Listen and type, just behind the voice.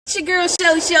It's your girl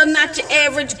Shallard, not your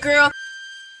average girl.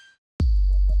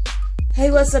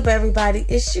 Hey, what's up, everybody?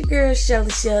 It's your girl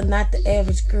Shallard, not the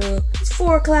average girl. It's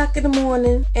 4 o'clock in the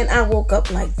morning, and I woke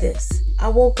up like this. I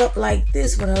woke up like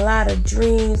this with a lot of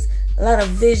dreams, a lot of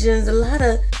visions, a lot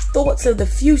of thoughts of the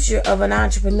future of an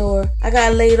entrepreneur. I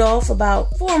got laid off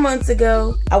about 4 months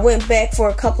ago. I went back for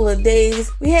a couple of days.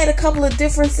 We had a couple of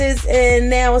differences, and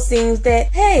now it seems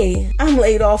that, hey, I'm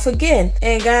laid off again.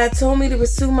 And God told me to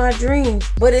pursue my dreams.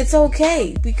 But it's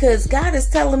okay, because God is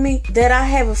telling me that I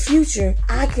have a future.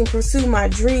 I can pursue my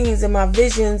dreams and my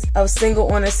visions of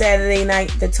Single on a Saturday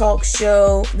Night, the talk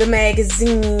show, the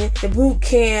magazine, the boot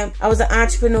camp. I was an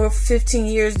entrepreneur for 15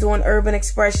 years doing urban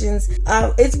expressions.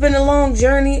 It's been a long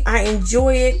journey. I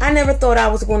enjoy it. I never thought I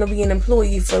was going to be an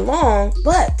employee for long,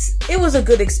 but it was a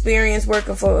good experience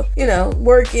working for,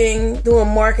 doing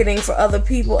marketing for other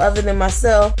people other than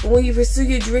myself. But when you pursue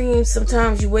your dreams,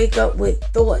 sometimes you wake up with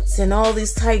thoughts and all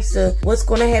these types of what's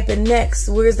going to happen next.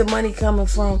 Where's the money coming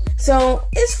from? So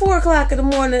it's 4 o'clock in the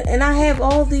morning and I have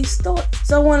all these thoughts.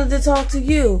 So I wanted to talk to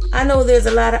you. I know there's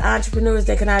a lot of entrepreneurs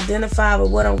that can identify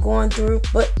with what I'm going through,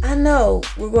 but I know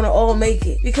we're going to all make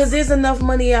it because there's enough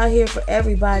money out here for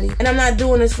everybody. And I'm not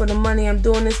doing this for the money. I'm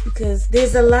doing this because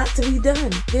there's a lot to be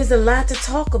done. There's a lot to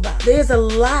talk about. There's a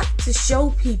lot to show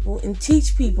people and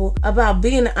teach people about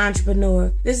being an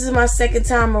entrepreneur. This is my second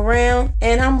time around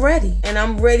and I'm ready. And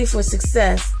I'm ready for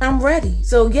success. I'm ready.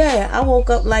 So yeah, I woke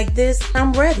up like this.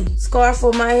 I'm ready. Scarf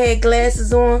on my head,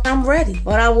 glasses on. I'm ready.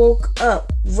 But I woke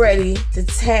up ready to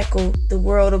tackle the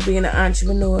world of being an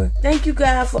entrepreneur. Thank you,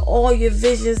 God, for all your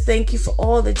visions. Thank you for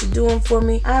all that you're doing for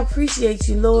me. I appreciate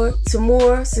you, Lord. To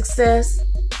more success.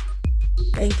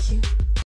 Thank you.